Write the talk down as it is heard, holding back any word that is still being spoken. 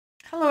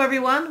Hello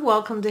everyone,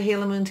 welcome to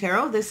Halo Moon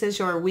Tarot. This is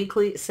your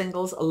weekly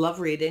singles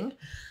love reading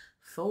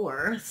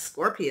for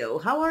Scorpio.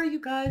 How are you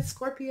guys,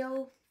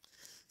 Scorpio?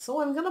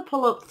 So I'm going to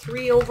pull out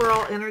 3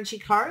 overall energy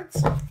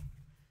cards.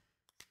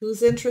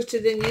 Who's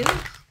interested in you?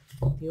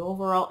 The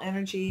overall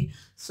energy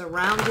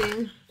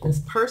surrounding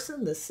this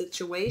person, this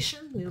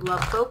situation, new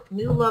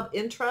love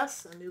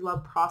interests, and new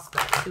love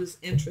prospects. Who's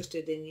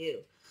interested in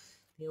you?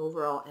 The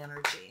overall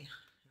energy.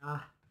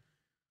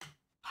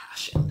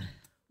 Passion.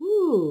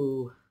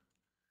 Ooh.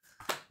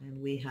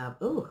 And we have,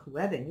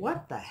 wedding.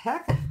 What the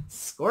heck?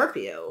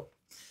 Scorpio.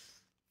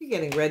 You're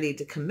getting ready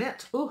to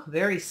commit.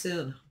 Very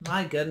soon.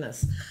 My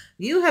goodness.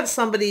 You have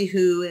somebody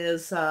who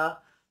is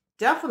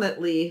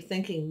definitely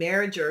thinking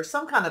marriage or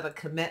some kind of a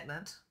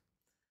commitment.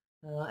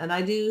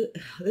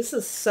 This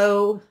is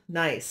so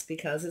nice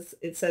because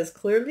it says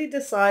clearly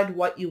decide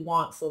what you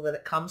want so that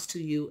it comes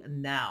to you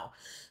now.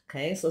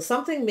 Okay, so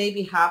something may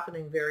be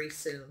happening very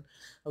soon.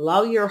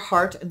 Allow your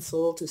heart and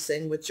soul to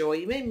sing with joy.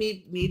 You may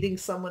be meeting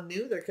someone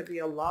new. There could be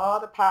a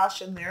lot of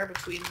passion there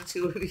between the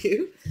two of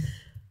you.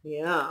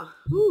 Yeah.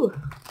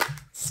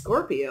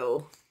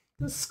 Scorpio.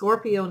 What does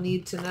Scorpio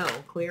need to know?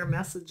 Clear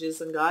messages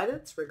and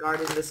guidance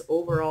regarding this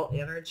overall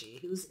energy.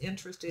 Who's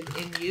interested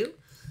in you?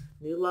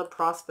 New love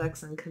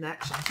prospects and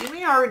connections. You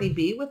may already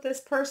be with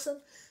this person.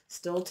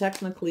 Still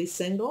technically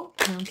single.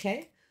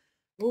 Okay.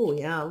 Oh,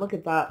 yeah, look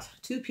at that.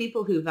 2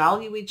 people who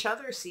value each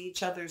other, see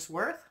each other's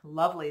worth.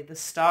 Lovely, the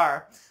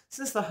star. This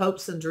is the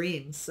hopes and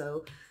dreams.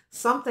 So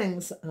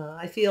something's,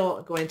 I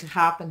feel, going to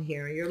happen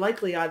here. You're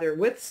likely either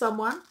with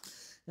someone.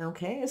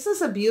 Okay, this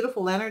is a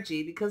beautiful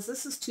energy because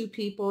this is 2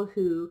 people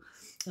who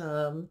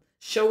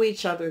show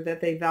each other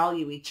that they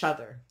value each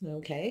other.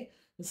 Okay,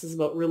 this is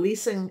about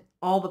releasing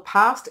all the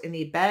past,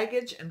 any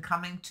baggage, and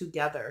coming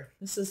together.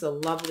 This is a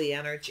lovely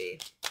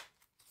energy.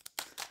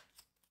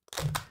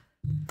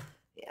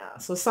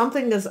 So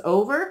something is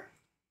over.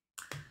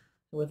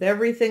 With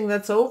everything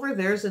that's over,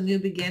 there's a new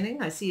beginning.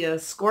 I see a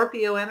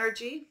Scorpio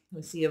energy.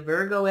 I see a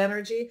Virgo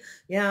energy.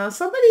 Yeah,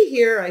 somebody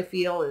here I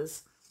feel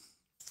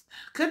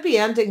could be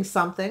ending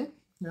something.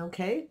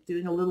 Okay,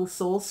 doing a little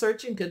soul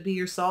searching. Could be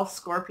yourself,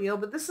 Scorpio.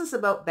 But this is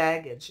about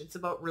baggage. It's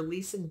about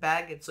releasing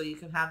baggage so you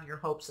can have your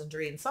hopes and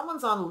dreams.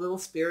 Someone's on a little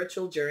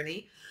spiritual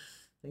journey,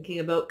 thinking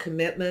about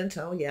commitment.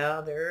 Oh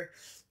yeah, there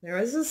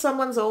is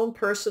someone's own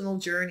personal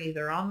journey.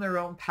 They're on their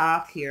own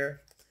path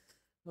here.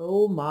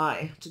 Oh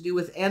my, to do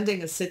with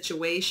ending a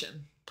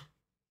situation.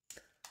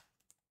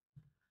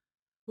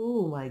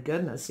 Oh my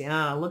goodness.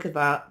 Yeah, look at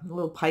that. A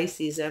little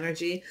Pisces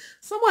energy.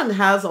 Someone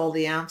has all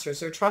the answers.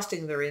 They're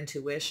trusting their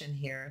intuition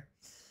here.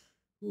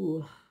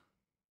 Ooh.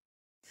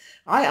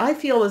 I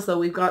feel as though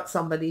we've got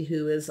somebody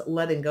who is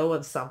letting go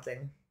of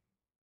something.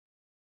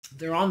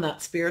 They're on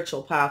that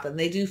spiritual path and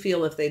they do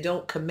feel if they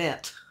don't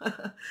commit,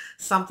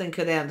 something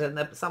could end and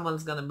that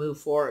someone's going to move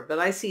forward. But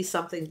I see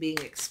something being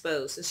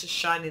exposed. It's just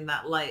shining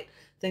that light.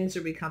 Things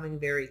are becoming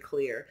very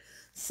clear.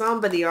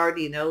 Somebody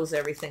already knows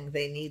everything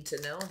they need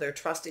to know. They're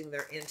trusting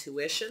their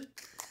intuition.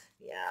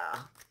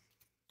 Yeah.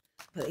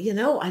 But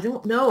I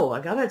don't know. I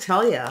gotta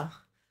tell you.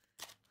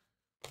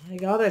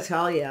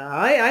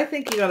 I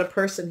think you got a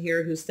person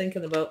here who's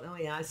thinking about, oh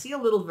yeah, I see a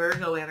little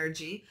Virgo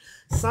energy.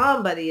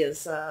 Somebody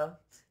is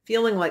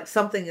feeling like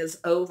something is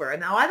over. And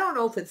now I don't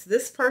know if it's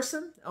this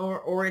person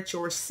or it's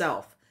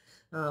yourself.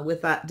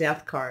 With that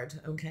death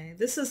card. Okay,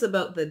 this is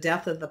about the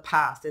death of the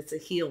past. It's a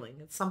healing.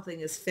 It's something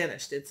is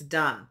finished. It's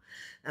done.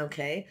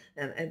 Okay,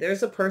 and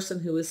there's a person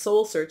who is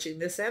soul searching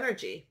this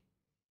energy.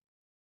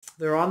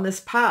 They're on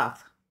this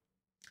path,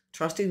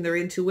 trusting their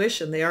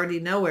intuition. They already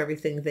know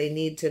everything they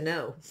need to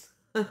know.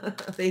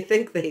 They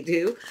think they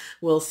do.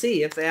 We'll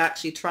see if they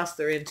actually trust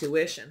their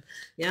intuition.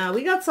 Yeah,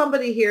 we got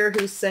somebody here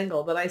who's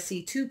single, but I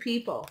see 2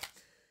 people,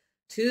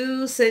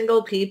 2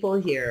 single people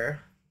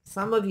here.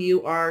 Some of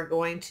you are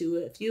going to,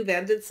 if you've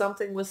ended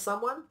something with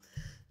someone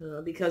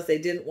because they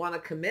didn't want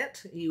to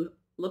commit,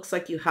 looks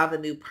like you have a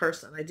new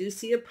person. I do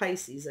see a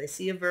Pisces. I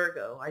see a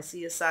Virgo. I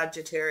see a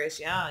Sagittarius.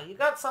 Yeah, you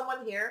got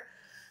someone here.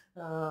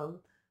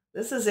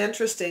 This is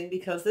interesting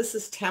because this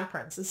is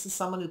temperance. This is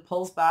someone who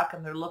pulls back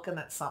and they're looking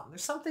at something.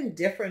 There's something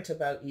different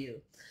about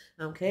you.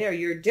 Okay, or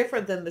you're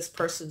different than this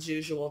person's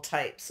usual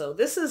type. So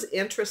this is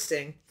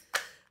interesting.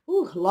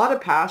 Ooh, a lot of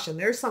passion.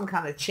 There's some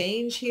kind of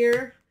change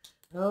here.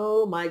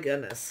 Oh my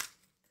goodness.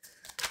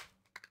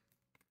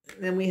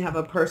 Then we have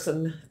a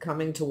person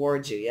coming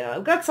towards you. Yeah,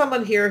 I've got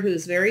someone here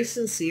who's very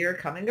sincere,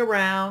 coming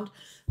around.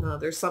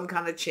 There's some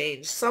kind of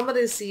change.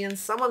 Somebody's seeing,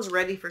 someone's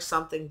ready for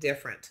something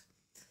different.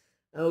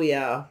 Oh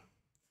yeah.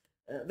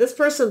 This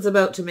person's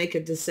about to make a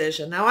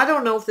decision. Now, I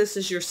don't know if this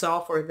is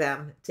yourself or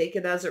them. Take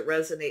it as it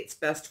resonates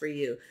best for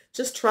you.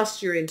 Just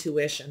trust your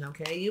intuition,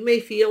 okay? You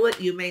may feel it.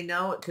 You may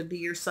know it could be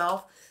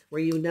yourself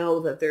where you know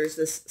that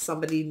there's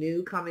somebody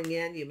new coming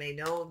in. You may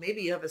know,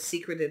 maybe you have a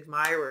secret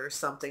admirer or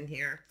something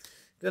here.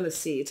 I'm going to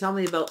see. Tell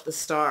me about the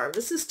star.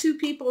 This is 2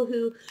 people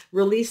who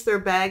release their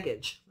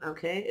baggage,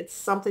 okay? It's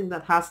something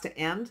that has to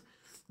end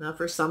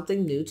for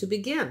something new to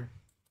begin.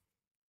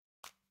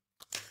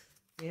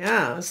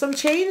 Yeah, some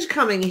change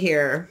coming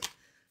here.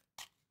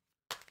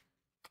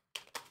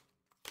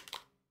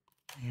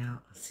 Yeah,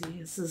 see,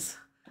 this is,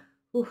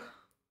 ooh,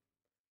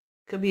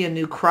 could be a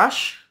new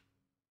crush.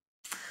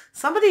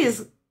 Somebody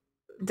is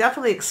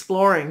definitely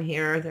exploring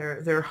here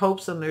their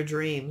hopes and their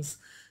dreams.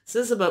 This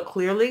is about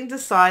clearly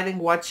deciding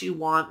what you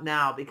want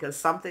now because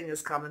something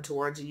is coming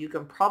towards you. You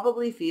can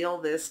probably feel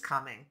this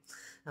coming.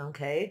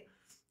 Okay.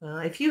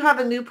 If you have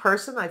a new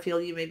person, I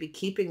feel you may be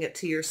keeping it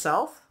to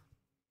yourself.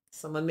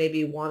 Someone may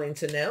be wanting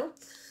to know.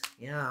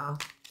 Yeah.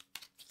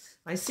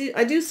 I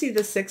do see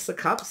the Six of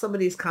Cups.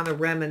 Somebody's kind of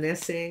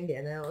reminiscing,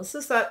 It's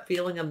just that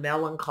feeling of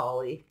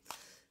melancholy.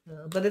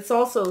 But it's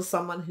also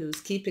someone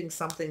who's keeping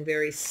something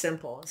very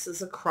simple. This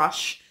is a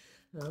crush.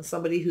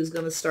 Somebody who's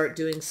going to start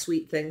doing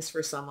sweet things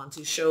for someone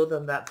to show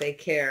them that they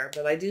care.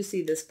 But I do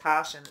see this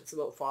passion. It's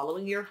about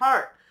following your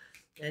heart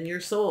and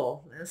your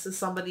soul. This is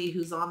somebody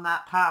who's on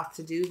that path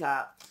to do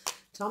that.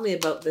 Tell me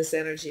about this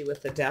energy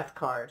with the Death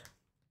card.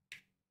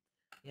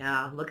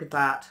 Yeah, look at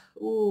that.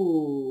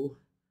 Ooh.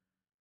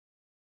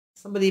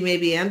 Somebody may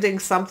be ending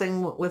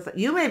something with,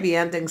 you may be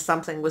ending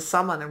something with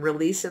someone and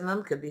releasing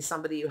them. Could be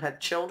somebody you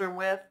had children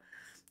with.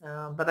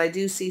 But I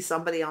do see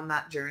somebody on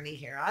that journey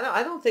here.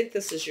 I don't think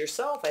this is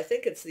yourself. I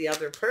think it's the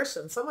other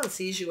person. Someone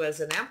sees you as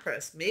an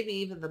empress, maybe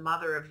even the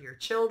mother of your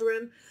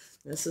children.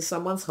 This is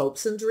someone's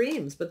hopes and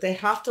dreams, but they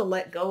have to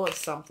let go of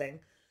something.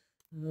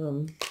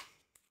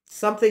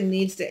 Something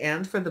needs to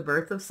end for the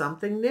birth of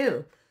something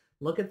new.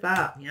 Look at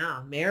that.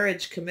 Yeah.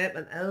 Marriage,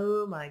 commitment.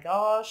 Oh my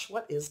gosh.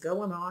 What is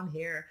going on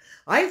here?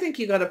 I think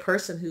you got a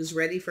person who's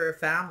ready for a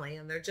family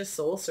and they're just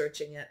soul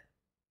searching it.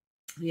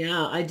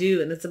 Yeah, I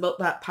do. And it's about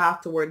that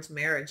path towards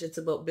marriage. It's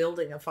about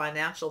building a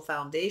financial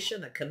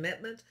foundation, a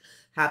commitment,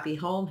 happy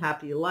home,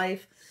 happy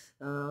life,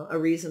 a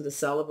reason to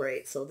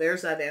celebrate. So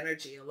there's that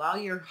energy. Allow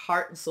your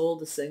heart and soul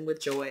to sing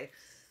with joy.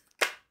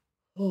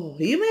 Oh,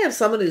 you may have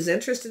someone who's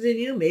interested in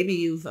you. Maybe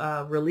you've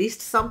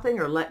released something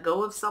or let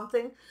go of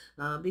something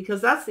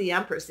because that's the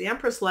Empress. The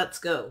Empress lets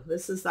go.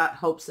 This is that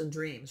hopes and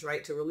dreams,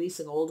 right? To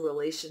release an old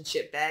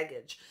relationship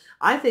baggage.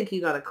 I think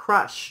you got a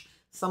crush,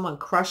 someone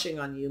crushing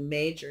on you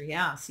major.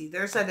 Yeah, see,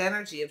 there's that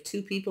energy of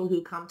two people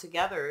who come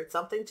together. It's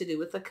something to do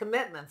with a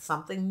commitment,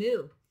 something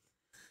new.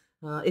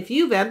 If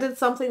you've ended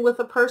something with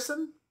a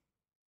person,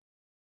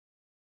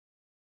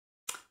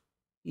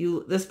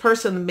 this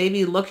person may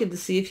be looking to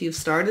see if you've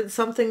started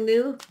something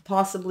new,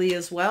 possibly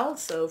as well.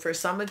 So for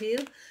some of you,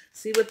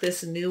 see what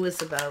this new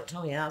is about.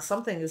 Oh yeah,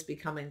 something is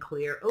becoming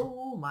clear.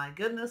 Oh my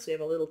goodness, we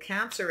have a little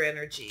Cancer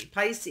energy,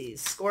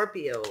 Pisces,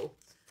 Scorpio,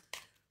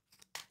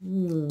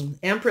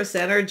 Empress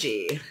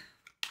energy.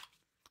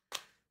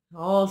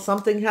 Oh,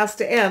 something has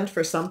to end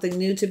for something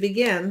new to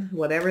begin,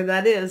 whatever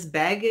that is.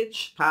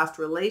 Baggage, past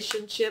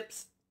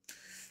relationships,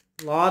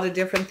 a lot of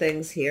different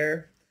things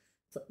here.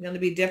 It's going to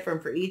be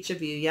different for each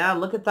of you. Yeah,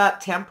 look at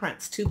that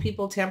Temperance. Two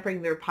people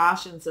tempering their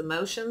passions,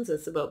 emotions.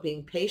 It's about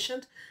being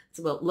patient. It's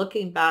about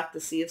looking back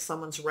to see if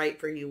someone's right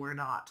for you or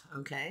not,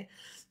 okay?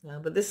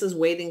 But this is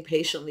waiting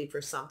patiently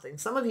for something.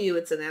 Some of you,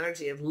 it's an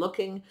energy of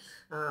looking,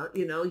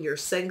 you're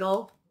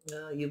single.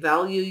 You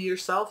value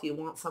yourself. You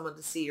want someone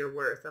to see your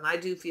worth. And I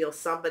do feel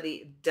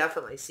somebody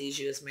definitely sees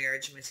you as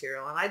marriage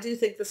material. And I do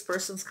think this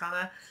person's kind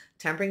of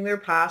tempering their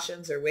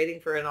passions or waiting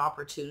for an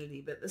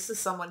opportunity. But this is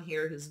someone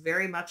here who's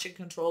very much in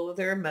control of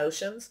their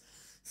emotions.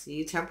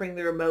 See, tempering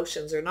their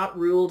emotions. They're not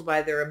ruled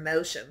by their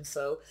emotions.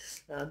 So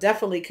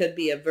definitely could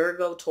be a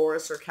Virgo,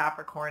 Taurus, or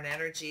Capricorn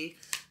energy.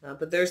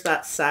 But there's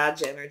that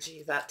Sag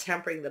energy, that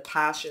tempering the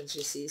passions,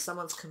 you see.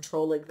 Someone's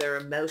controlling their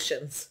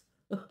emotions.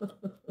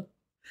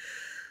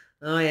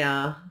 Oh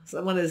yeah,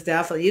 someone is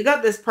definitely, you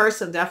got this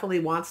person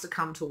definitely wants to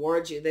come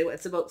towards you.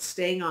 It's about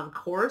staying on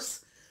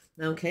course,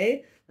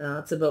 okay?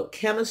 It's about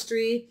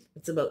chemistry.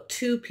 It's about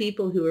two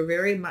people who are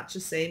very much the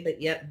same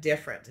but yet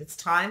different. It's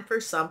time for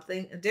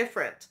something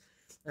different,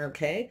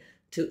 okay?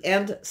 To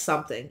end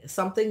something.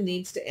 Something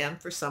needs to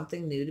end for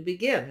something new to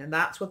begin. And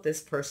that's what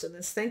this person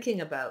is thinking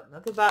about.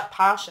 Look at that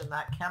passion,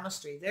 that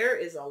chemistry. There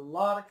is a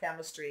lot of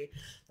chemistry.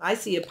 I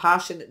see a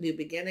passionate new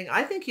beginning.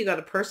 I think you got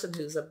a person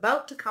who's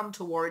about to come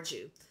towards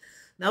you.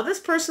 Now,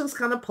 this person's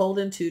kind of pulled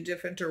in two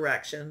different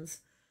directions,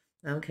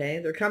 okay?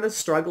 They're kind of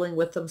struggling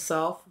with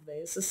themselves.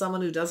 This is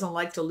someone who doesn't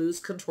like to lose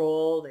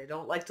control. They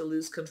don't like to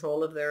lose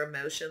control of their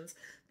emotions.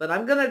 But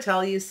I'm going to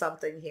tell you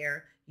something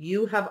here.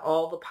 You have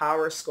all the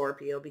power,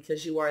 Scorpio,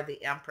 because you are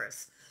the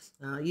Empress.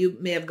 You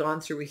may have gone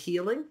through a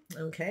healing,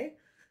 okay?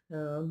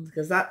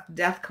 Because that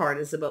Death card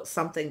is about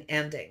something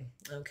ending,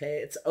 okay?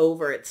 It's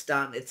over, it's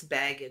done, it's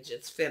baggage,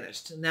 it's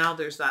finished. And now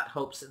there's that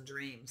hopes and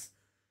dreams.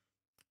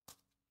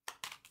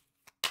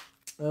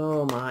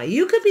 Oh my,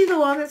 you could be the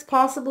one that's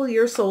possible.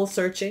 You're soul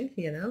searching,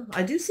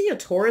 I do see a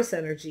Taurus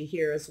energy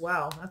here as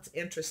well. That's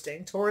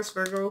interesting. Taurus,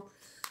 Virgo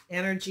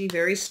energy,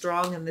 very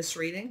strong in this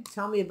reading.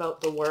 Tell me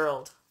about the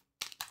World.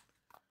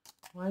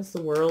 Why is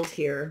the World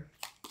here?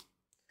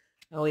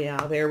 Oh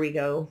yeah, there we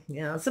go.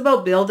 Yeah, it's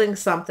about building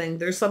something.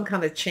 There's some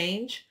kind of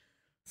change.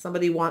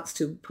 Somebody wants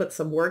to put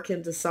some work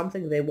into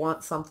something. They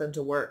want something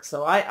to work.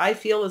 So I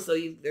feel as though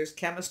there's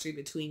chemistry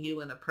between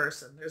you and a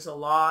person. There's a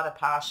lot of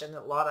passion,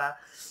 a lot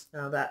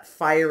of that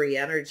fiery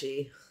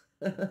energy.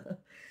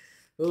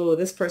 Oh,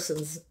 this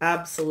person's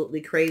absolutely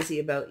crazy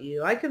about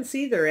you. I can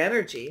see their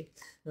energy.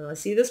 I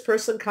see this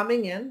person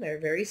coming in. They're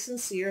very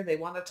sincere. They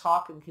want to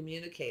talk and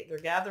communicate. They're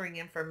gathering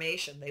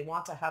information. They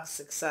want to have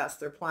success.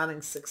 They're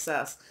planning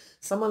success.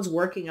 Someone's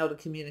working out a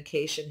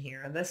communication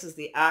here, and this is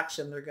the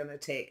action they're going to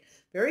take.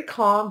 Very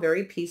calm,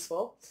 very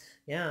peaceful.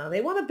 Yeah,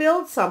 they want to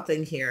build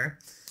something here.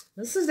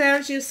 This is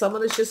energy of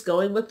someone who's just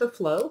going with the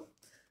flow.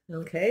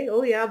 Okay.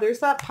 Oh, yeah. There's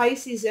that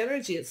Pisces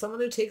energy. It's someone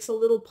who takes a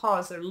little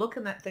pause. They're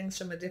looking at things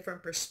from a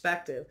different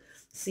perspective,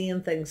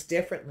 seeing things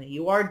differently.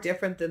 You are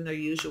different than their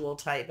usual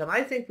type. And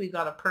I think we've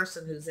got a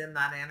person who's in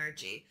that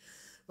energy.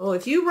 Oh,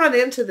 if you run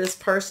into this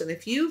person,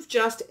 if you've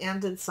just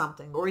ended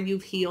something or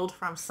you've healed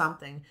from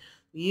something,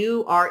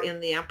 you are in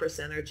the Empress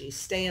energy.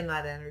 Stay in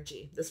that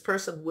energy. This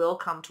person will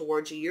come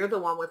towards you. You're the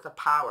one with the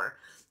power.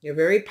 You're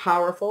very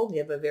powerful. You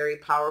have a very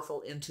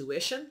powerful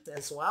intuition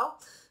as well.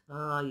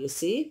 You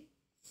see?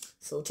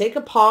 So take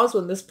a pause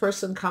when this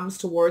person comes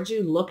towards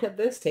you. Look at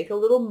this. Take a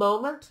little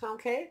moment,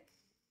 okay?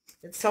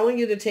 It's telling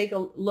you to take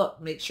a look.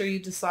 Make sure you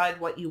decide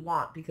what you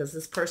want because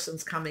this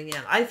person's coming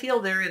in. I feel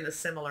they're in a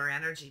similar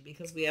energy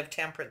because we have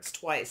Temperance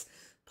twice.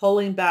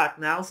 Pulling back.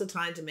 Now's the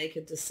time to make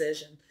a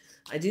decision.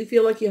 I do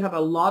feel like you have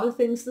a lot of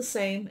things the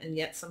same and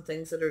yet some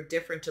things that are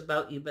different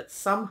about you, but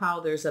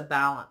somehow there's a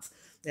balance.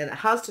 And it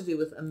has to do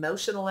with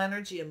emotional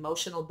energy,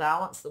 emotional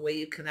balance, the way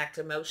you connect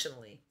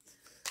emotionally.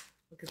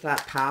 Look at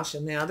that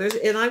passion now.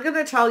 And I'm going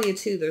to tell you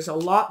too, there's a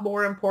lot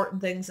more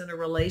important things in a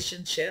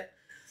relationship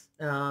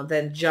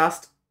than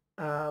just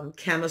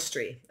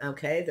chemistry.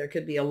 Okay. There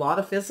could be a lot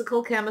of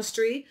physical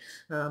chemistry,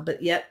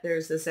 but yet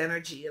there's this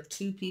energy of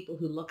two people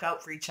who look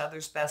out for each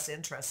other's best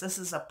interests. This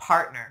is a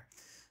partner,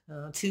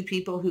 two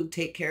people who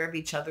take care of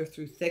each other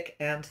through thick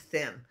and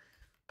thin.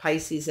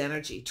 Pisces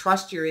energy.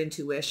 Trust your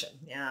intuition.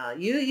 Yeah,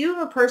 you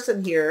have a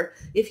person here.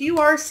 If you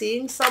are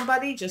seeing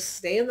somebody, just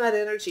stay in that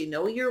energy.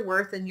 Know your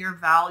worth and your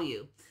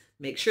value.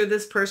 Make sure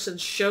this person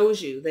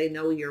shows you they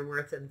know your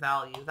worth and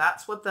value.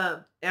 That's what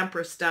the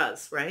Empress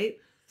does, right?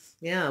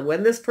 Yeah,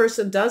 when this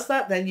person does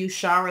that, then you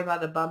shower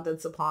that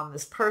abundance upon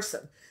this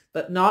person,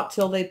 but not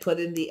till they put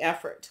in the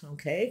effort,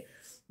 okay?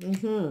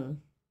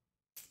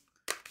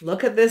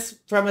 Look at this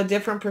from a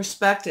different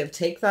perspective.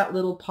 Take that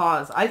little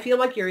pause. I feel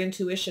like your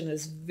intuition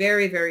is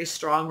very, very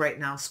strong right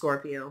now,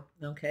 Scorpio.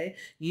 Okay.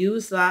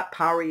 Use that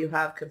power you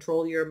have.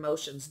 Control your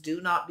emotions.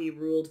 Do not be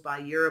ruled by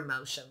your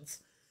emotions.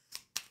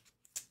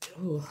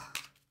 Ooh.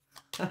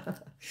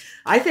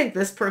 I think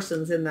this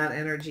person's in that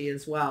energy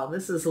as well.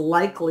 This is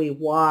likely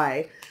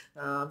why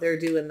they're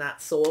doing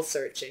that soul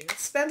searching.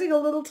 It's spending a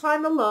little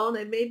time alone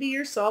and maybe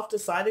yourself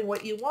deciding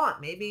what you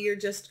want.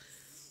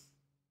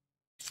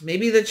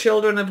 Maybe the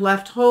children have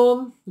left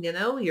home,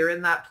 you're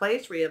in that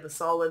place where you have a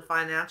solid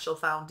financial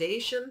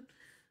foundation.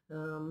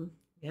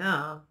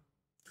 Yeah.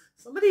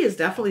 Somebody is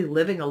definitely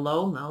living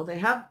alone though.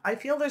 I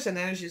feel there's an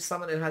energy of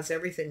someone who has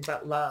everything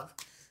but love.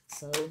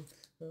 So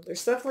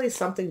there's definitely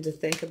something to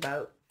think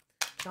about.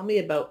 Tell me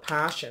about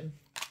passion.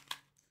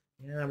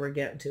 Yeah, we're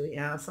getting to it.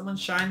 Yeah,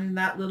 someone's shining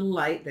that little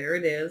light. There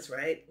it is,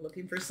 right?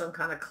 Looking for some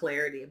kind of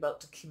clarity,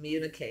 about to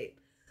communicate.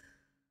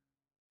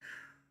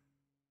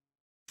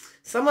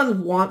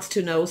 Someone wants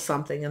to know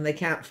something and they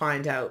can't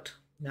find out.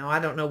 Now, I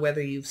don't know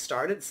whether you've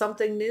started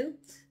something new,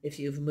 if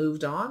you've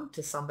moved on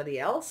to somebody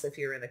else, if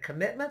you're in a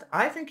commitment.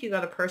 I think you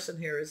got a person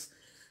here who's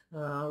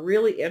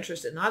really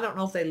interested. And I don't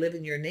know if they live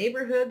in your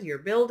neighborhood, your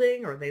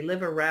building, or they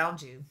live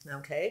around you,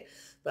 okay?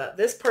 But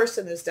this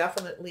person is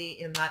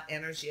definitely in that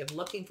energy of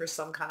looking for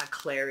some kind of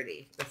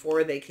clarity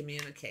before they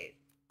communicate.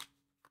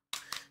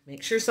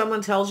 Make sure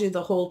someone tells you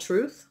the whole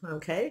truth,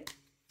 okay?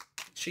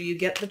 Make sure you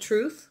get the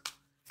truth.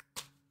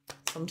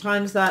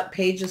 Sometimes that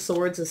Page of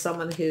Swords is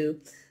someone who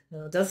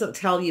doesn't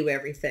tell you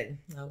everything,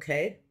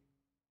 okay?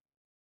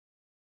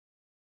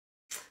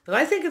 But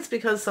I think it's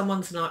because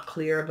someone's not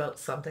clear about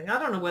something. I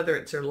don't know whether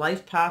it's their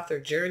life path,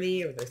 their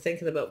journey, or they're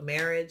thinking about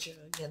marriage,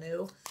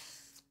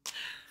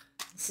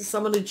 This is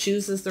someone who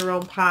chooses their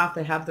own path.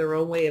 They have their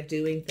own way of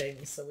doing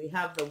things. So we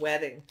have the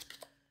wedding.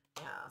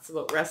 Yeah, it's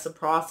about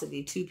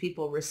reciprocity, two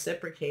people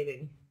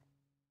reciprocating.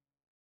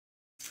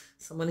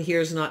 Someone here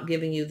is not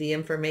giving you the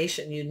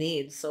information you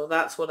need. So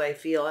that's what I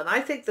feel. And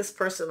I think this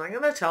person, I'm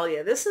going to tell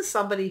you, this is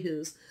somebody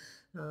who's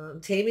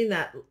taming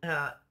that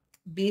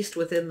beast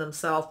within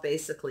themselves,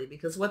 basically,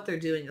 because what they're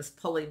doing is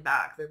pulling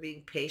back. They're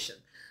being patient.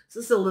 So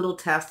this is a little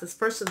test. This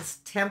person's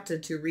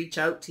tempted to reach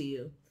out to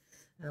you.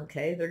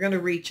 Okay, they're going to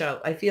reach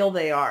out. I feel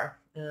they are.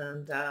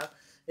 And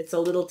it's a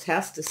little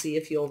test to see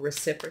if you'll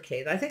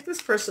reciprocate. I think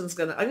this person's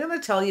I'm going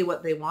to tell you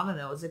what they want to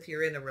know is if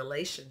you're in a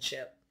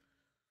relationship.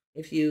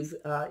 If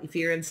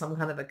you're in some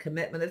kind of a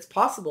commitment, it's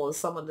possible if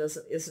someone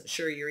isn't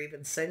sure you're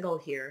even single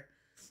here.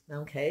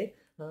 Okay.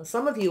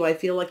 Some of you, I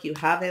feel like you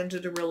have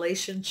ended a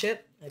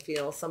relationship. I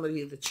feel some of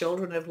you, the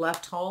children have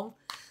left home.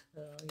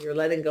 You're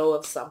letting go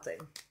of something.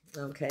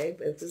 Okay.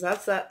 Because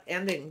that's that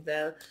ending.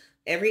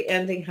 Every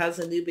ending has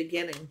a new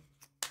beginning.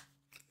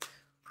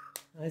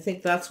 I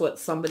think that's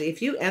what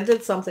if you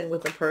ended something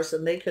with a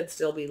person, they could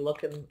still be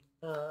looking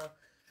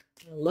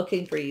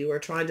looking for you or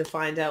trying to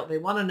find out. They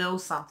want to know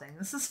something.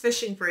 This is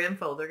fishing for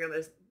info. They're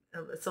going to,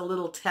 it's a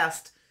little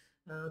test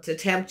to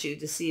tempt you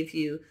to see if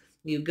you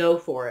go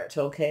for it,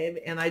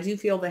 okay? And I do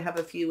feel they have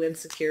a few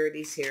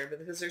insecurities here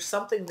because there's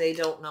something they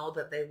don't know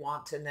that they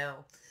want to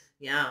know.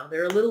 Yeah,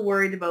 they're a little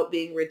worried about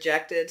being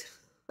rejected.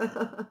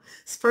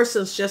 This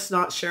person's just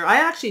not sure. I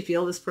actually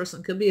feel this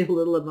person could be a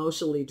little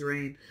emotionally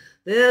drained.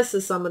 This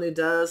is someone who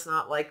does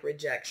not like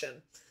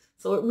rejection.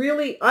 So it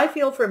really, I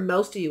feel for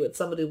most of you, it's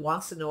somebody who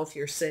wants to know if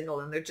you're single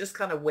and they're just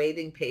kind of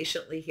waiting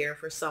patiently here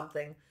for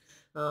something.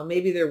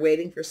 Maybe they're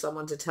waiting for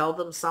someone to tell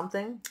them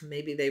something.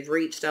 Maybe they've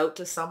reached out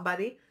to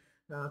somebody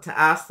to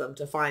ask them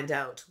to find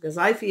out. Because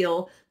I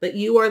feel that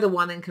you are the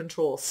one in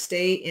control.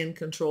 Stay in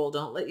control.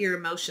 Don't let your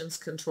emotions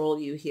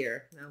control you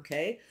here.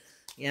 Okay?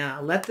 Yeah,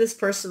 let this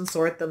person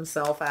sort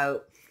themselves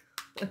out.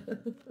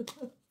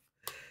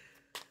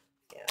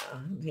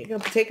 Yeah,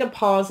 take a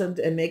pause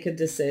and make a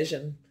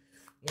decision.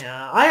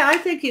 Yeah, I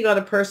think you got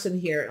a person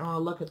here. Oh,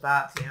 look at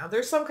that. Yeah,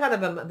 there's some kind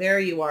of a, there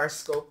you are,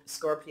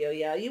 Scorpio.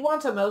 Yeah, you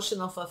want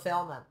emotional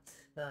fulfillment.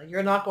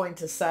 You're not going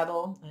to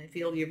settle. I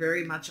feel you're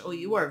very much, oh,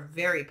 you are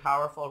very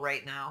powerful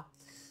right now.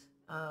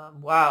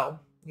 Wow,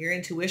 your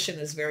intuition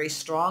is very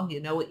strong.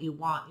 You know what you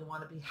want. You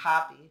want to be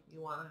happy.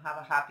 You want to have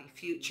a happy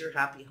future,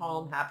 happy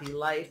home, happy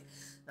life,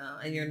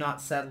 and you're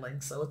not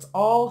settling. So it's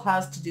all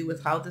has to do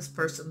with how this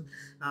person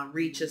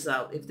reaches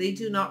out. If they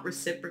do not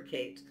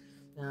reciprocate,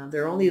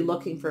 they're only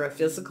looking for a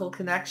physical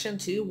connection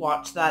too.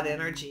 Watch that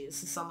energy.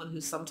 This is someone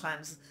who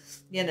sometimes,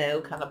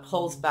 kind of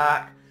pulls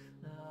back,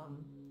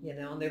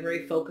 and they're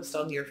very focused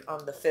on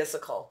the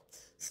physical.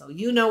 So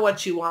you know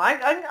what you want.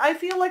 I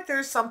feel like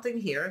there's something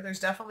here. There's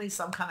definitely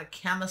some kind of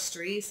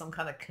chemistry, some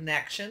kind of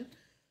connection.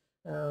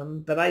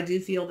 But I do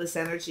feel this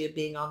energy of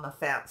being on the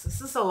fence.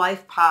 This is a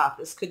life path.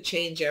 This could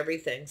change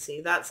everything.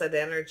 See, that's that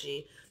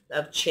energy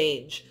of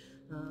change.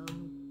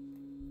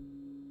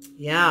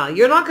 Yeah,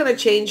 you're not going to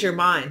change your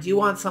mind. You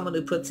want someone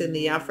who puts in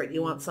the effort.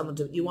 You want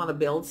you want to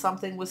build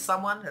something with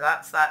someone.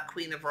 That's that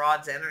Queen of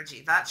Rods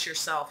energy. That's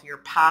yourself, your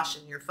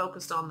passion. You're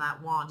focused on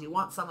that wand. You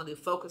want someone who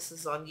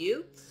focuses on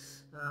you,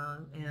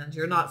 and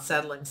you're not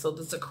settling. So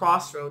there's a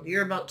crossroad.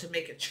 You're about to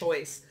make a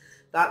choice.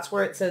 That's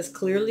where it says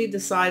clearly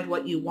decide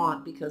what you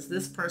want because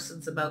this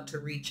person's about to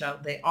reach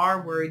out. They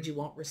are worried you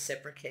won't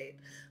reciprocate.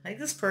 I think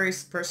this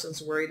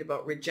person's worried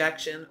about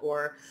rejection,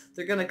 or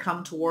they're going to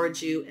come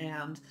towards you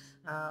and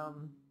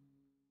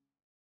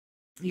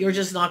you're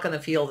just not going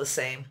to feel the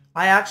same.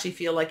 I actually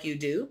feel like you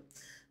do.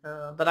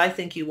 But I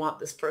think you want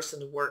this person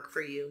to work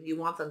for you. You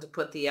want them to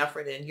put the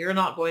effort in. You're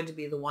not going to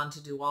be the one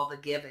to do all the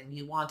giving.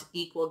 You want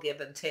equal give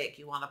and take.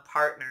 You want a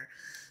partner.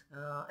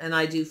 And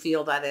I do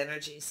feel that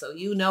energy. So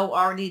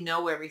already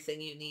know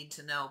everything you need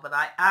to know. But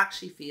I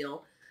actually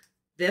feel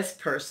this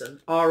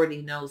person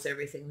already knows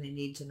everything they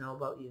need to know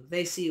about you.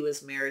 They see you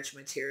as marriage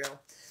material.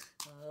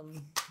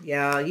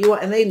 Yeah,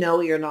 and they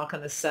know you're not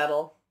going to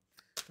settle.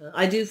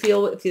 I do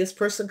feel if this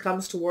person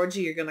comes towards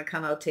you, you're going to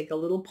kind of take a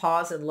little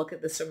pause and look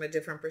at this from a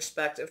different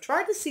perspective.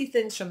 Try to see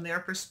things from their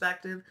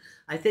perspective.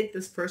 I think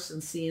this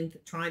person's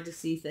trying to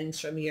see things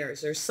from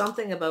yours. There's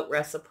something about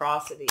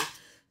reciprocity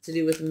to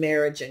do with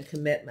marriage and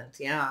commitment.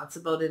 Yeah, it's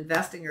about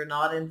investing or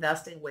not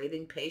investing,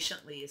 waiting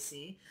patiently, you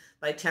see,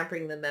 by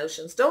tempering the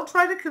emotions. Don't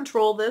try to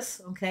control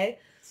this, okay?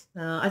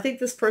 I think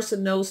this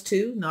person knows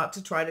too, not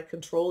to try to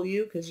control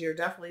you because you're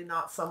definitely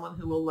not someone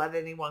who will let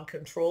anyone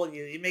control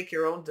you. You make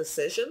your own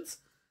decisions.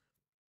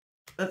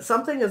 But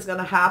something is going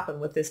to happen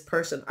with this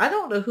person. I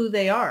don't know who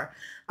they are.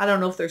 I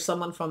don't know if there's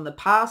someone from the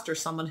past or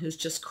someone who's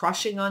just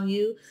crushing on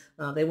you.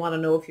 They want to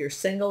know if you're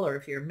single or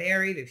if you're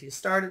married, if you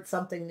started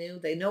something new.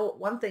 They know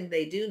one thing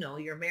they do know,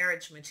 you're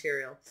marriage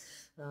material.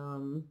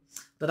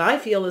 But I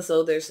feel as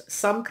though there's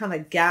some kind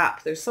of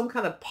gap. There's some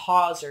kind of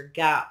pause or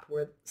gap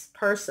where this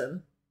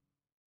person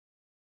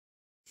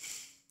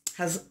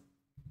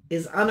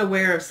is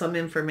unaware of some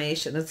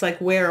information. It's like,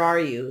 where are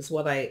you is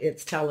what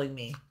it's telling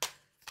me.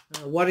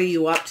 What are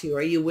you up to?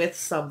 Are you with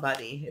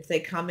somebody? If they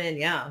come in,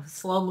 yeah,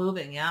 slow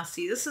moving. Yeah.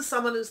 See, this is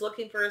someone who's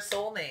looking for a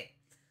soulmate.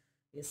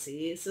 You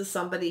see, this is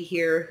somebody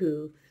here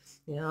who,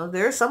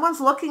 someone's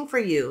looking for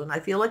you. And I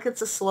feel like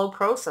it's a slow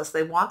process.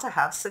 They want to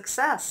have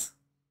success.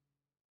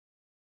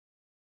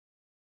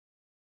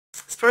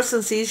 This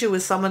person sees you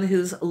as someone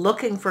who's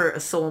looking for a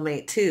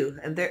soulmate too.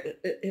 And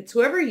it's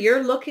whoever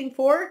you're looking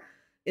for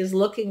is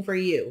looking for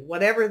you,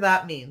 whatever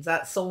that means,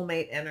 that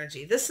soulmate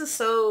energy. This is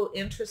so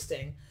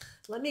interesting.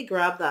 Let me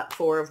grab that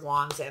Four of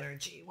Wands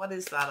energy. What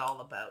is that all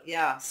about?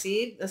 Yeah,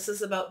 see, this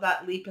is about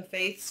that leap of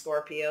faith,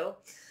 Scorpio.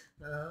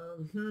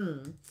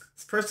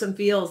 This person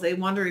feels, they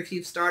wonder if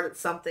you've started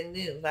something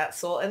new, that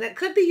soul. And it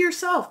could be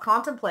yourself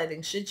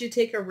contemplating, should you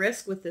take a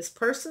risk with this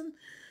person?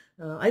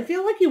 I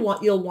feel like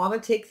you'll want to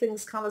take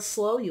things kind of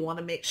slow. You want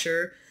to make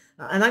sure,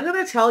 and I'm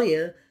going to tell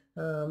you,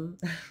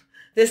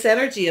 this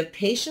energy of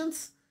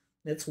patience,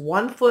 it's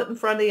one foot in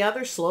front of the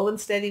other. Slow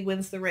and steady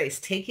wins the race.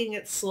 Taking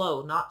it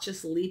slow, not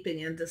just leaping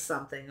into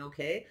something,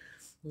 okay?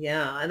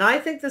 Yeah, and I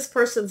think this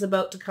person's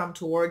about to come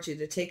towards you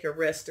to take a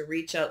risk, to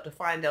reach out, to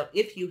find out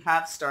if you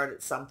have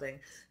started something.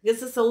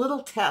 Because it's a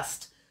little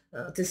test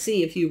to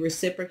see if you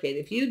reciprocate.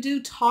 If you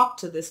do talk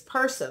to this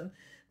person,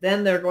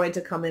 then they're going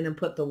to come in and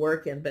put the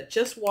work in. But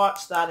just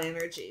watch that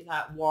energy,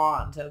 that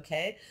wand,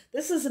 okay?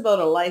 This is about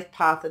a life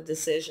path of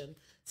decision.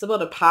 It's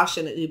about a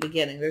passionate new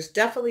beginning. There's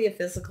definitely a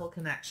physical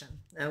connection,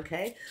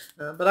 okay?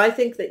 But I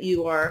think that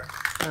you are,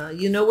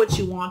 you know what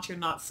you want. You're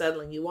not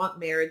settling. You want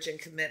marriage and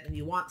commitment.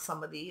 You want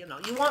somebody, you know,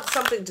 you want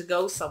something to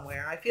go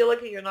somewhere. I feel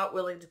like you're not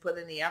willing to put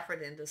any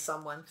effort into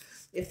someone,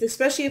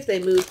 especially if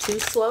they move too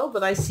slow.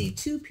 But I see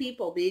two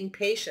people being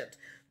patient,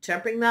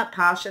 tempering that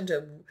passion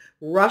to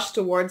rush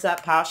towards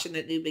that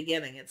passionate new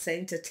beginning. It's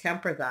saying to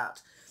temper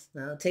that.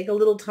 Take a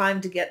little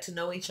time to get to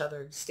know each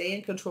other. Stay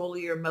in control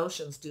of your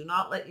emotions. Do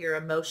not let your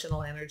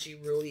emotional energy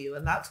rule you.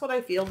 And that's what I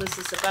feel this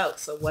is about.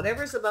 So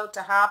whatever's about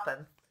to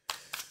happen,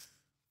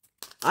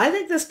 I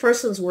think this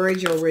person's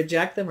worried you'll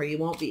reject them or you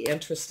won't be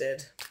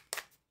interested.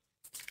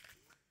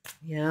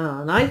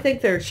 Yeah, and I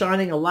think they're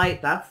shining a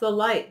light. That's the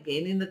light,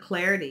 gaining the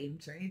clarity.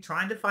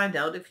 Trying to find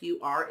out if you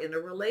are in a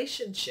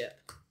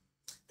relationship.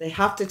 They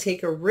have to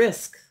take a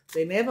risk.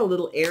 They may have a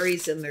little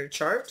Aries in their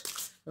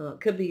chart. It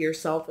could be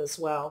yourself as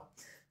well.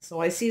 So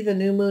I see the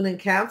new moon in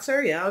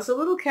Cancer. Yeah, it's a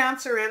little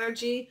Cancer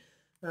energy,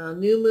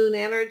 new moon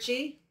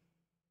energy.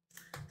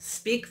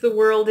 Speak the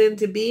world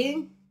into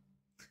being.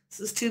 This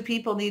is two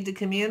people need to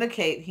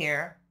communicate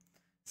here.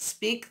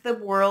 Speak the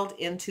world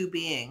into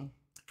being.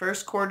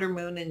 First quarter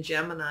moon in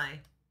Gemini.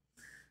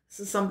 This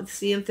is somebody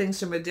seeing things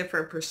from a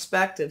different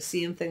perspective,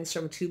 seeing things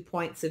from 2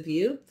 points of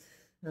view.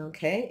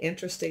 Okay,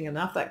 interesting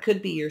enough. That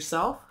could be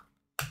yourself.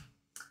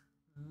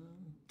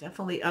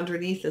 Definitely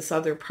underneath this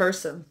other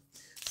person.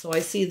 So I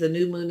see the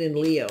new moon in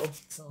Leo.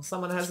 So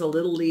someone has a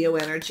little Leo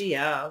energy.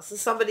 Yeah, this is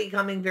somebody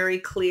coming very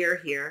clear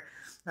here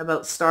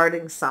about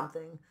starting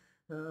something.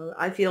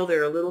 I feel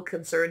they're a little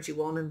concerned you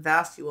won't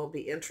invest, you won't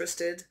be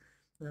interested.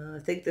 I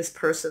think this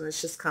person is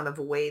just kind of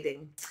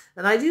waiting.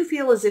 And I do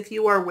feel as if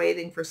you are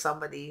waiting for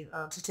somebody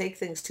to take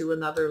things to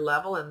another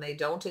level and they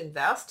don't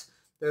invest.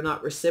 They're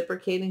not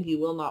reciprocating. You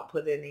will not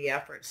put any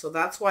effort. So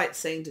that's why it's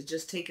saying to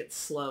just take it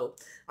slow.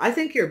 I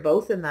think you're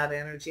both in that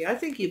energy. I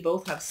think you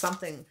both have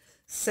something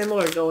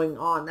similar going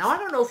on. Now, I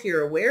don't know if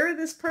you're aware of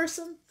this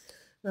person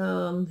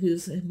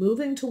who's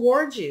moving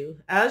towards you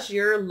as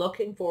you're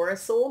looking for a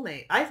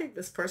soulmate. I think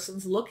this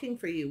person's looking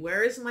for you.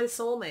 Where is my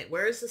soulmate?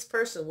 Where is this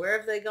person? Where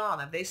have they gone?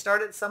 Have they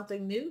started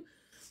something new?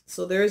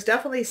 So there's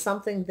definitely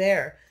something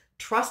there.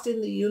 Trust in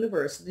the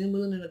universe. New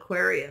moon in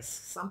Aquarius.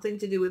 Something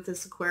to do with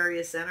this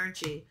Aquarius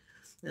energy.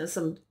 There's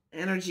some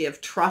energy of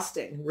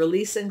trusting,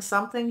 releasing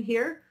something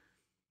here.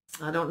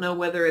 I don't know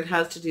whether it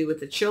has to do with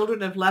the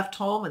children have left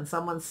home and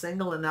someone's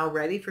single and now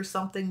ready for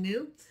something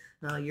new,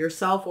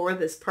 yourself or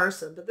this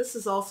person. But this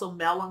is also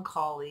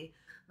melancholy.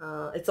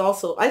 It's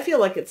also, I feel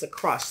like it's a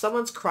crush.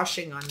 Someone's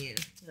crushing on you,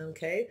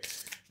 okay?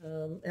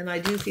 And I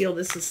do feel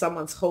this is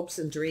someone's hopes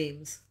and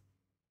dreams.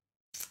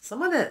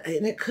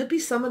 And it could be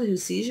someone who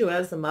sees you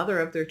as the mother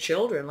of their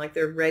children, like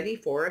they're ready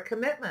for a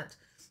commitment.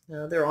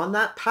 They're on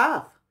that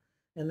path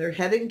and they're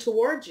heading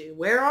towards you.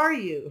 Where are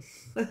you?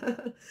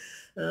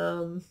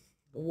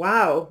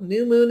 Wow,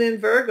 new moon in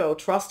Virgo.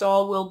 Trust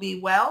all will be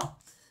well.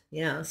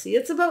 Yeah, see,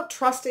 it's about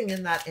trusting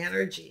in that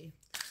energy.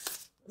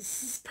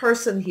 This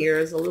person here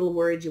is a little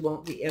worried you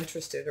won't be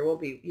interested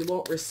or you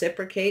won't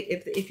reciprocate.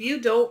 If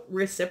you don't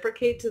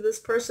reciprocate to this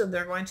person,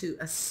 they're going to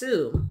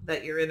assume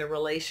that you're in a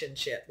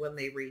relationship when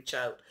they reach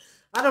out.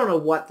 I don't know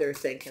what they're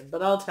thinking,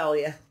 but I'll tell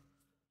you.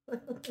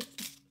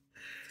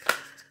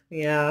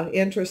 Yeah,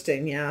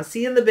 interesting. Yeah,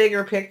 see in the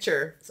bigger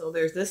picture. So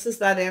this is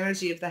that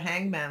energy of the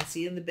hangman.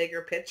 See in the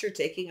bigger picture,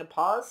 taking a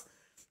pause.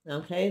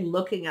 Okay,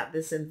 looking at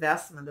this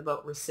investment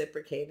about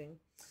reciprocating.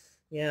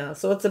 Yeah,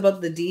 so it's about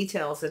the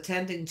details,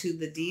 attending to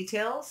the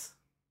details.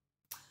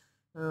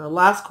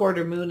 Last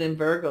quarter moon in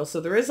Virgo.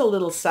 So there is a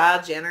little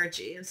Sag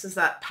energy. This is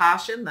that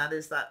passion. That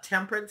is that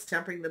temperance,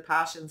 tempering the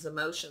passions,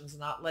 emotions,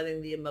 not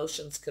letting the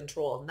emotions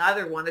control.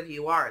 Neither one of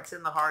you are. It's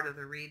in the heart of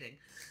the reading.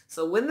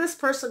 So when this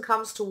person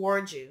comes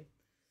towards you,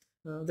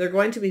 they're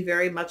going to be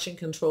very much in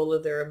control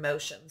of their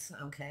emotions,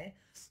 okay?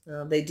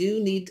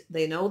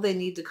 They know they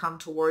need to come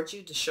towards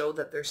you to show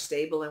that they're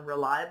stable and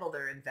reliable,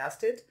 they're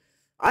invested.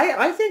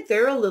 I think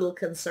they're a little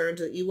concerned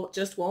that you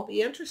just won't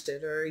be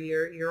interested or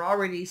you're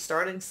already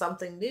starting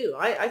something new.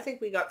 I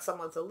think we got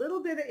someone with a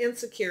little bit of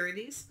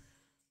insecurities.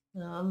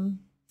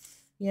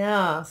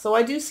 Yeah, so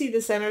I do see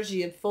this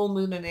energy of full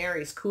moon in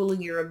Aries,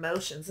 cooling your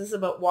emotions. This is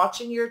about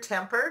watching your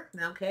temper,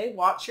 okay?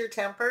 Watch your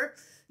temper.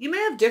 You may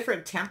have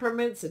different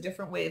temperaments, a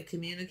different way of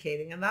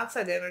communicating, and that's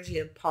that energy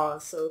of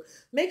pause. So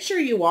make sure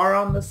you are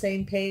on the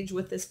same page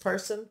with this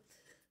person.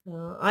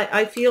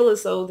 I feel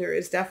as though there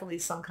is definitely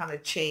some kind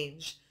of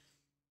change.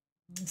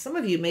 Some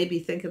of you may be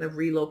thinking of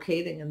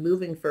relocating and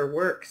moving for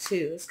work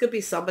too. This could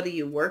be somebody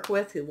you work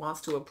with who wants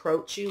to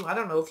approach you. I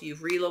don't know if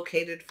you've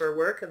relocated for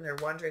work and they're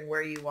wondering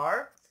where you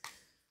are.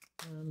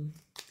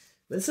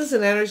 This is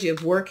an energy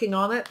of working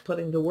on it,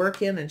 putting the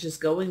work in and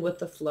just going with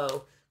the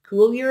flow.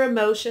 Cool your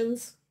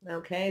emotions.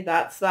 Okay,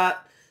 that's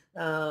that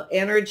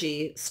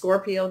energy.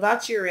 Scorpio,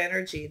 that's your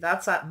energy.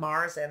 That's that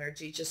Mars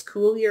energy. Just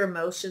cool your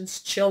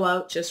emotions, chill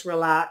out, just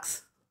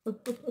relax.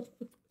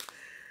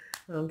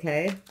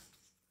 Okay.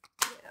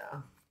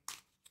 Yeah.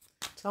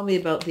 Tell me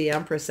about the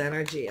Empress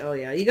energy. Oh,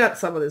 yeah. You got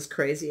some of this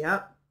crazy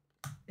up.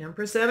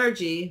 Empress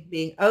energy,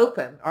 being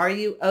open. Are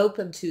you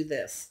open to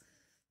this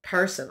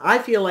person? I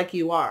feel like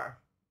you are.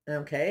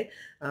 Okay.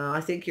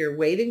 I think you're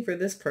waiting for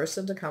this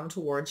person to come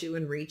towards you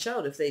and reach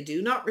out. If they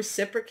do not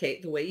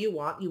reciprocate the way you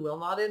want, you will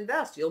not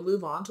invest. You'll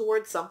move on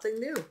towards something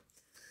new.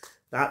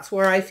 That's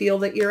where I feel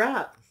that you're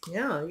at.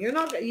 Yeah, you're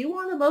not, you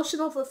want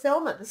emotional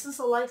fulfillment. This is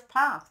a life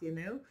path, you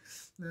know.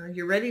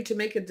 You're ready to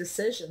make a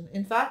decision.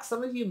 In fact,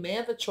 some of you may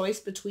have a choice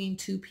between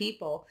two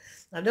people.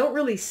 I don't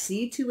really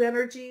see two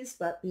energies,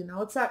 but you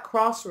know, it's that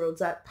crossroads,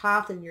 that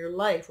path in your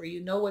life where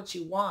you know what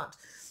you want.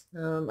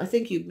 I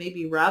think you'd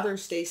maybe rather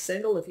stay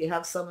single if you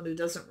have someone who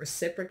doesn't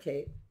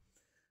reciprocate.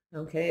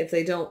 Okay, if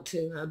they don't,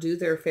 you know, do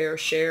their fair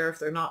share, if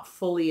they're not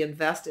fully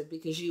invested,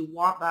 because you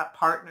want that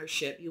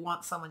partnership, you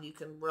want someone you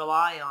can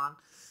rely on.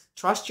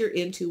 Trust your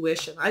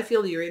intuition. I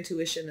feel your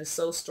intuition is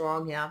so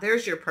strong. Yeah,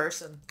 there's your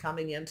person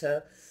coming in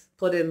to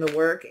put in the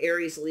work.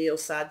 Aries, Leo,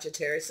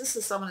 Sagittarius. This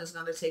is someone who's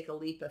going to take a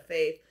leap of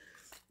faith.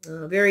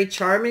 Very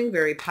charming,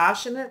 very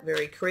passionate,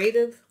 very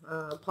creative,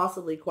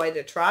 possibly quite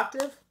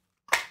attractive.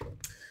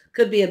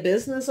 Could be a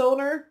business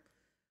owner.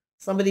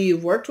 Somebody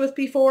you've worked with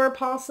before,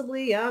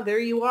 possibly. Yeah, there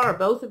you are,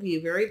 both of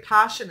you, very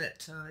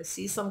passionate. I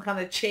see some kind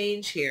of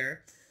change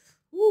here.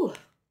 Ooh,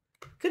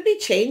 could be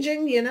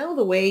changing, you know,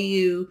 the way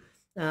you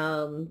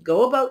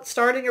go about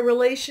starting a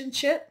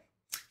relationship.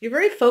 You're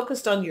very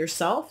focused on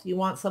yourself. You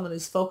want someone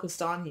who's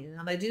focused on you.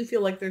 And I do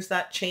feel like there's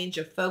that change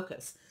of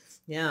focus.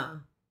 Yeah.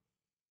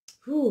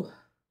 Whew.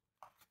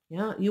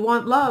 Yeah, you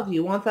want love.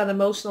 You want that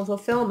emotional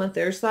fulfillment.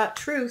 There's that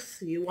truth.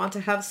 You want to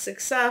have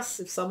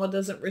success. If someone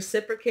doesn't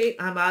reciprocate,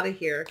 I'm out of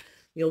here.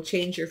 You'll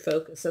change your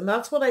focus. And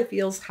that's what I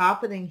feel is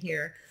happening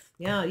here.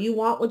 Yeah, you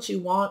want what you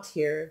want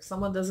here. If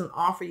someone doesn't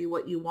offer you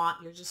what you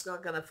want, you're just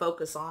not going to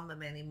focus on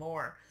them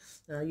anymore.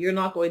 You're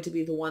not going to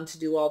be the one to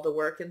do all the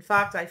work. In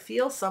fact, I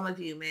feel some of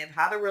you may have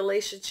had a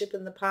relationship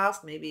in the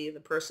past, maybe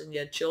the person you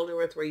had children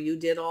with where you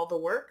did all the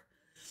work.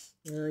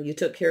 You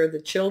took care of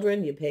the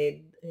children, you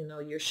paid, you know,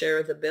 your share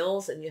of the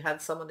bills, and you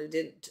had someone who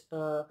didn't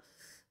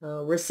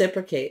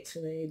reciprocate.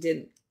 They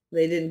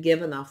didn't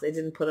give enough. They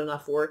didn't put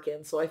enough work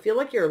in. So I feel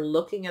like you're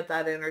looking at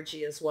that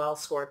energy as well,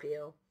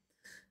 Scorpio.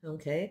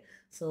 Okay,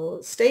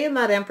 so stay in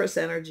that Empress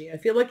energy. I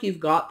feel like you've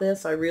got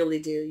this. I really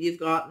do. You've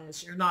got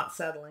this. You're not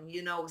settling.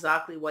 You know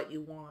exactly what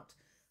you want.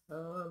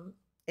 Um,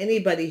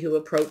 Anybody who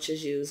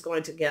approaches you is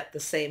going to get the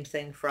same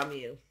thing from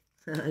you.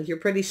 You're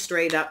pretty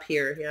straight up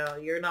here. You know,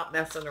 you're not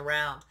messing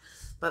around.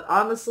 But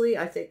honestly,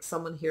 I think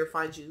someone here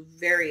finds you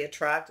very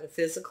attractive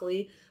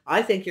physically.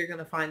 I think you're going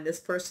to find this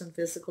person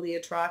physically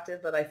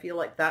attractive, but I feel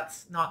like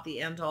that's not the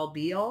end all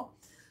be all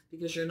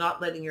because you're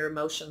not letting your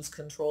emotions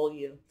control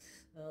you.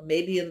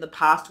 Maybe in the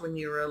past when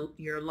you're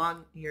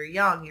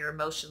young, your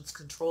emotions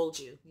controlled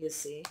you, you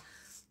see.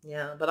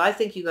 Yeah, but I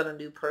think you got a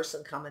new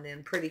person coming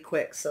in pretty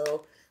quick.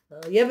 So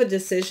you have a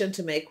decision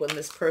to make when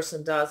this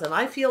person does. And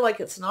I feel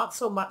like it's not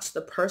so much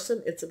the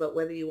person, it's about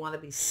whether you want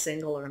to be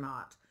single or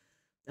not.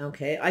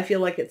 Okay, I feel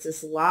like it's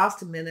this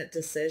last minute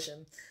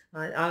decision.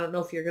 I don't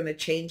know if you're going to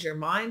change your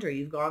mind or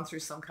you've gone through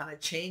some kind of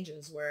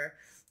changes where,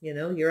 you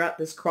know, you're at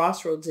this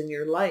crossroads in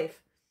your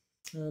life.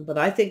 But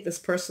I think this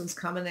person's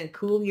coming and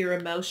cool your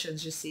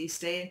emotions. You see,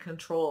 stay in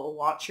control,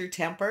 watch your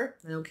temper.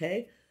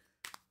 Okay.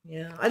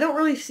 Yeah, I don't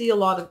really see a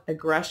lot of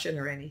aggression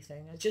or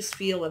anything. I just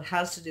feel it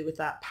has to do with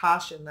that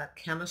passion, that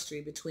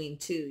chemistry between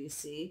two, you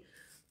see,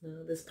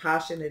 this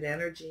passionate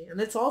energy.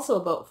 And it's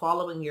also about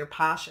following your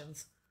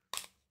passions.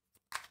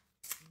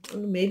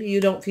 Maybe you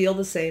don't feel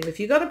the same. If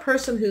you got a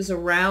person who's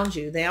around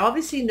you, they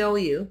obviously know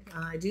you.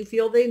 I do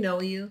feel they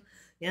know you.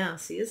 Yeah,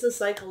 see, it's a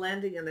cycle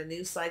ending and a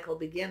new cycle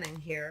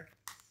beginning here.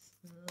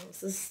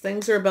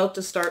 Things are about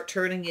to start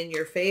turning in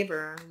your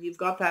favor. You've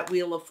got that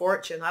wheel of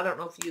fortune. I don't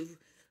know if you've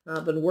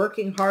been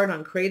working hard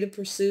on creative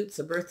pursuits,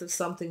 the birth of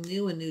something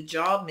new, a new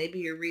job. Maybe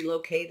you're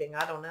relocating.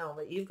 I don't know.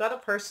 But you've got a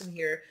person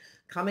here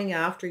coming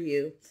after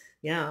you.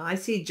 Yeah, I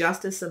see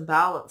justice and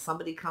balance.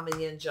 Somebody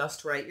coming in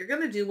just right. You're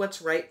going to do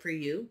what's right for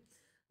you.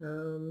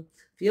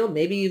 Feel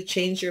maybe you've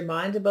changed your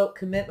mind about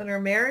commitment or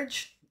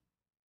marriage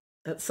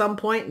at some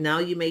point. Now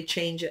you may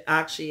change it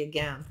actually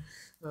again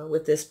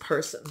with this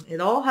person.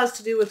 It all has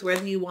to do with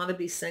whether you want to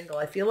be single.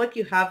 I feel like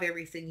you have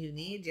everything you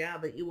need. Yeah,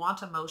 but you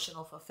want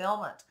emotional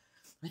fulfillment.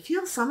 I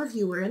feel some of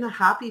you are in a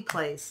happy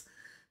place,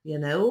 you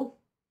know.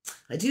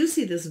 I do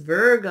see this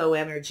Virgo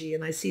energy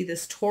and I see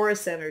this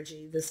Taurus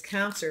energy, this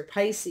Cancer,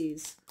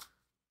 Pisces,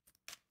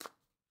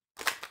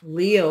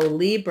 Leo,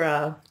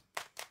 Libra.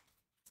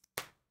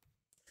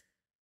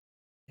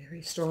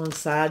 Very strong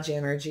Sag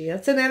energy.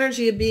 That's an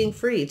energy of being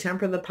free.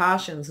 Temper the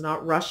passions,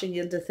 not rushing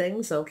into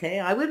things, okay?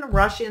 I wouldn't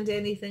rush into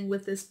anything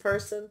with this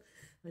person.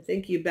 I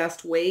think you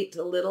best wait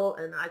a little,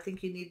 and I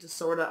think you need to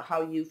sort out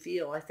how you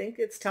feel. I think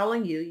it's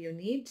telling you you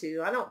need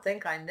to. I don't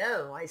think I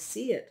know. I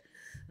see it,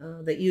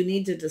 that you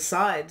need to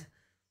decide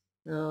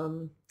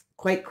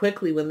quite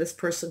quickly when this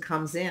person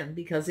comes in,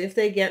 because if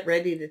they get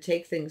ready to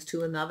take things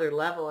to another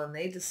level and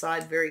they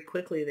decide very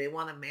quickly they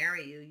want to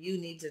marry you, you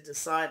need to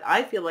decide.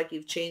 I feel like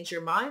you've changed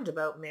your mind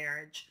about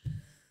marriage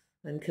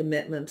and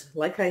commitment.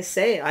 Like I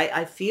say,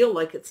 I feel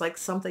like it's like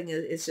something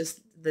is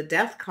just the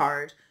death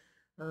card,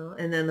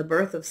 and then the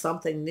birth of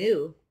something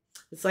new.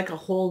 It's like a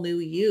whole new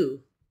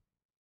you.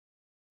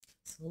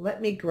 So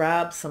let me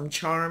grab some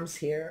charms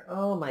here.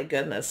 Oh my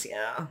goodness,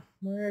 yeah.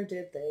 Where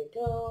did they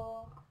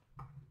go?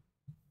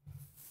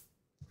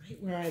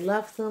 Right where I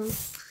left them.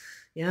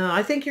 Yeah,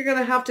 I think you're going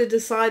to have to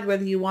decide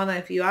whether you want to,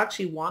 if you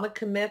actually want to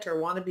commit or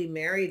want to be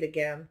married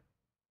again.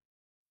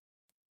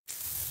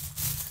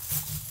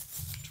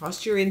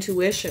 Trust your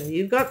intuition.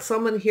 You've got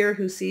someone here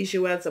who sees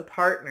you as a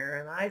partner,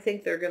 and I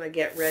think they're going to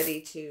get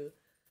ready to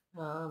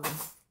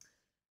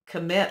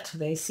commit.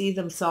 They see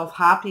themselves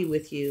happy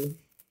with you.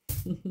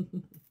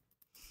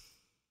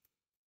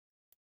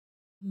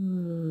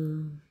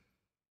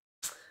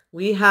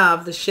 We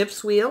have the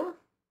ship's wheel.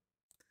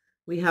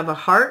 We have a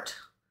heart,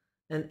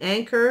 an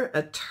anchor,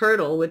 a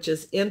turtle, which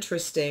is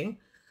interesting.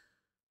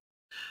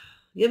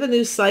 You have a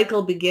new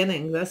cycle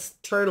beginning. This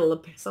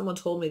turtle, someone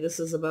told me this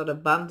is about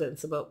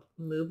abundance, about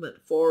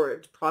movement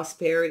forward,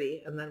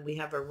 prosperity, and then we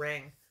have a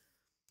ring.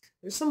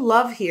 There's some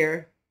love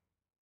here.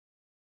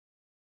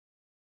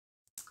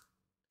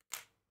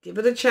 Give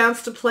it a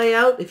chance to play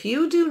out. If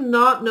you do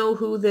not know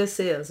who this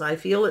is, I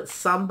feel it's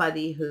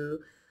somebody who,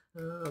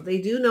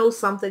 they do know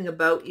something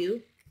about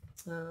you.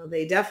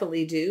 They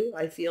definitely do.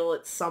 I feel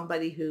it's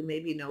somebody who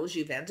maybe knows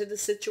you've entered a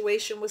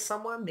situation with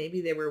someone.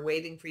 Maybe they were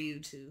waiting for you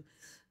to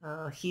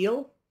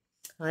heal.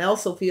 I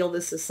also feel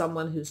this is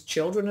someone whose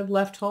children have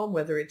left home,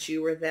 whether it's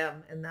you or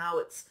them, and now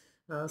it's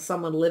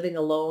someone living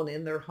alone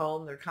in their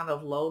home. They're kind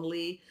of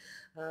lonely.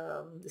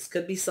 This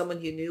could be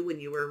someone you knew when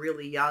you were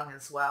really young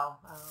as well,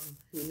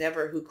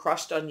 who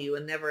crushed on you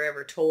and never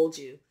ever told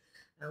you.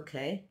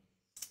 Okay.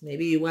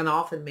 Maybe you went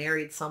off and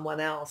married someone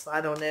else.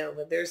 I don't know,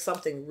 but there's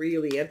something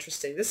really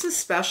interesting. This is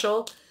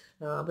special,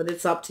 but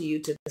it's up to you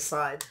to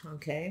decide.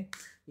 Okay.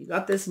 You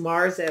got this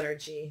Mars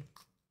energy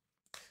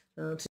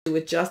to do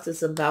with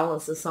justice and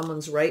balance, if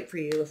someone's right for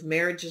you, if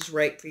marriage is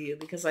right for you,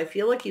 because I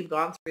feel like you've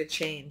gone through a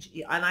change,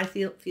 and I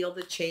feel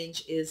the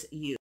change is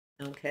you.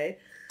 Okay.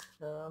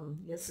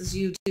 This is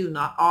you too,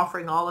 not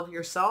offering all of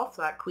yourself.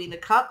 That Queen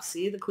of Cups,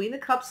 see, the Queen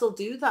of Cups will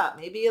do that.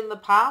 Maybe in the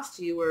past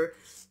you were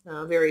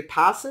very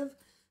passive.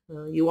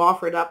 You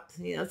offered up,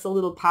 it's a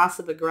little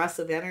passive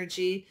aggressive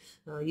energy.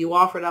 You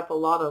offered up a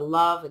lot of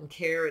love and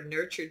care and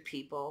nurtured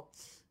people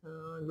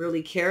and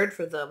really cared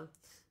for them.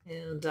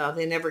 And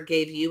they never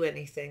gave you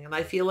anything. And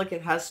I feel like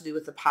it has to do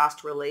with the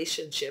past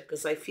relationship,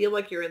 because I feel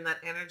like you're in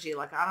that energy.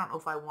 Like, I don't know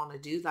if I want to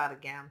do that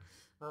again.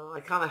 I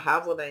kind of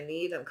have what I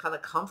need. I'm kind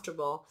of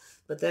comfortable.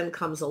 But then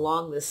comes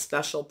along this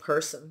special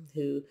person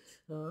who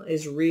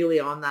is really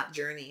on that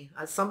journey.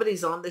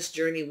 Somebody's on this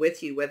journey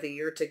with you, whether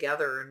you're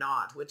together or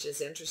not, which is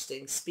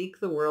interesting. Speak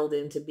the world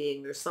into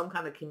being. There's some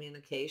kind of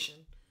communication.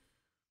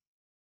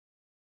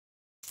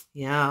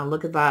 Yeah,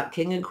 look at that.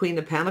 King and Queen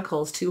of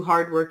Pentacles, two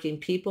hardworking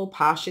people,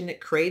 passionate,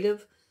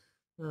 creative.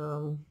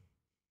 Going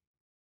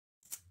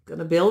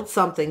to build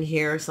something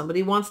here.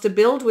 Somebody wants to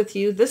build with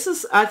you.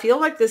 I feel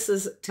like this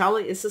is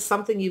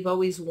something you've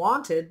always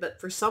wanted, but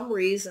for some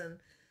reason,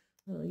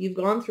 you've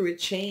gone through a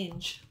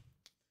change.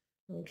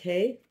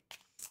 Okay.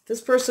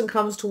 This person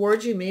comes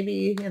towards you.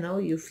 Maybe,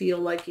 you feel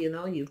like,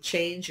 you've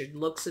changed. Your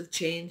looks have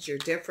changed. You're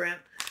different.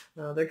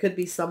 There could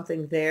be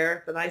something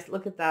there, but I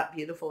look at that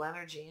beautiful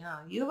energy.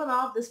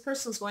 Yeah, this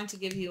person's going to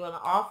give you an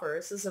offer.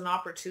 This is an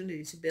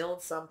opportunity to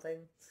build something.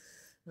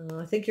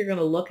 I think you're going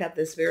to look at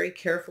this very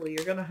carefully.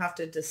 You're going to have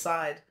to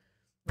decide.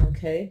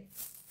 Okay.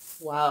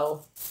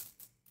 Wow.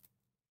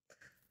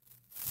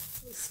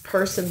 This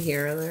person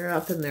here, they're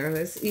up in there.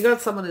 You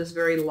got someone who's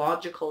very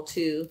logical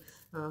too.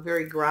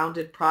 Very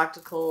grounded,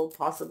 practical,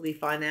 possibly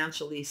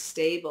financially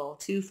stable.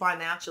 Two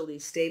financially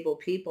stable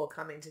people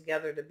coming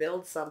together to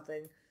build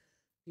something.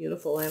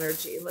 Beautiful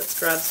energy. Let's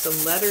grab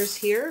some letters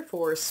here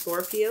for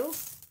Scorpio.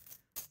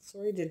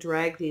 Sorry to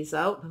drag these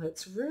out, but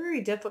it's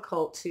very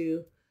difficult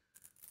to...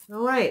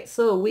 All right,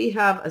 so we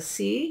have a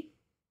C,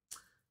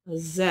 a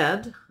Z,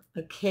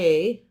 a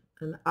K,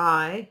 an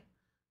I,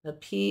 a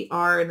P,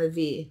 R, and a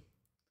V.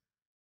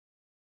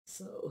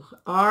 So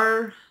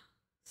R,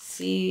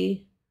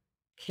 C,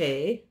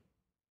 K.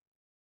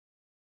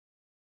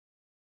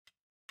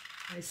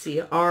 I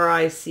see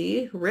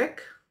R-I-C,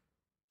 Rick.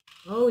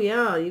 Oh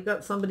yeah, you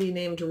got somebody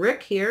named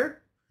Rick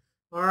here.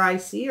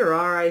 R-I-C or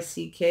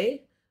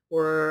R-I-C-K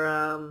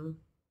or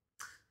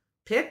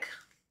Pick.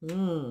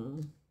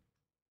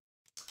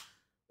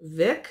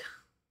 Vic.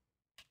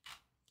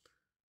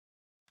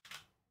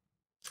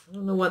 I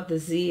don't know what the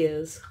Z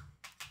is.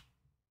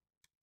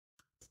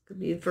 Could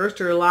be first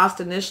or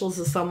last initials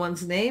of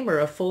someone's name or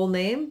a full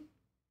name.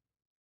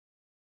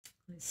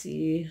 I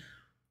see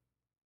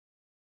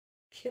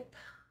Kip,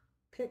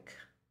 Pick.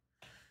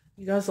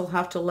 You guys will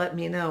have to let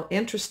me know.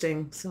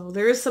 Interesting. So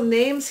there is some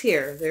names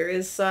here. There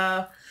is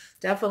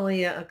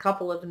definitely a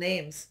couple of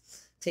names.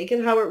 Take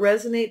it how it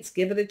resonates.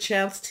 Give it a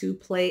chance to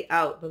play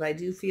out. But I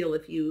do feel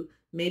if you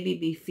maybe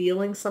be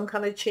feeling some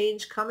kind of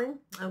change coming,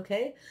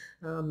 okay?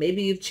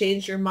 Maybe you've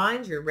changed your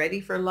mind. You're ready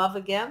for love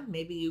again.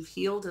 Maybe you've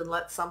healed and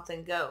let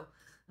something go.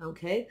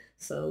 Okay,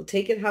 so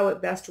take it how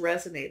it best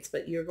resonates,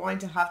 but you're going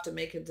to have to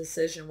make a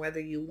decision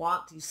whether you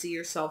see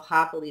yourself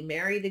happily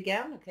married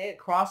again. Okay, at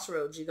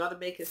crossroads, you got to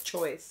make a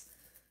choice.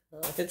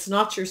 If it's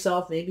not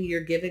yourself, maybe you're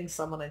giving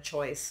someone a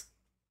choice.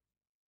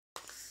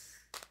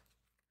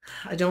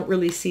 I don't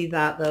really see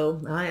that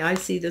though. I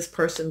see this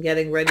person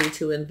getting ready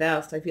to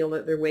invest. I feel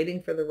that they're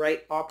waiting for the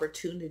right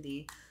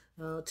opportunity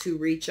to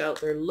reach out.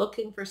 They're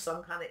looking for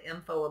some kind of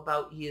info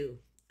about you.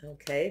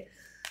 Okay,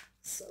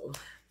 so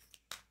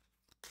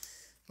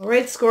all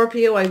right,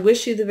 Scorpio, I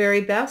wish you the very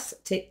best.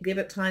 Give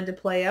it time to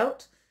play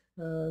out.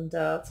 And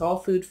it's all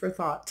food for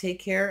thought. Take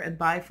care and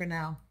bye for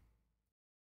now.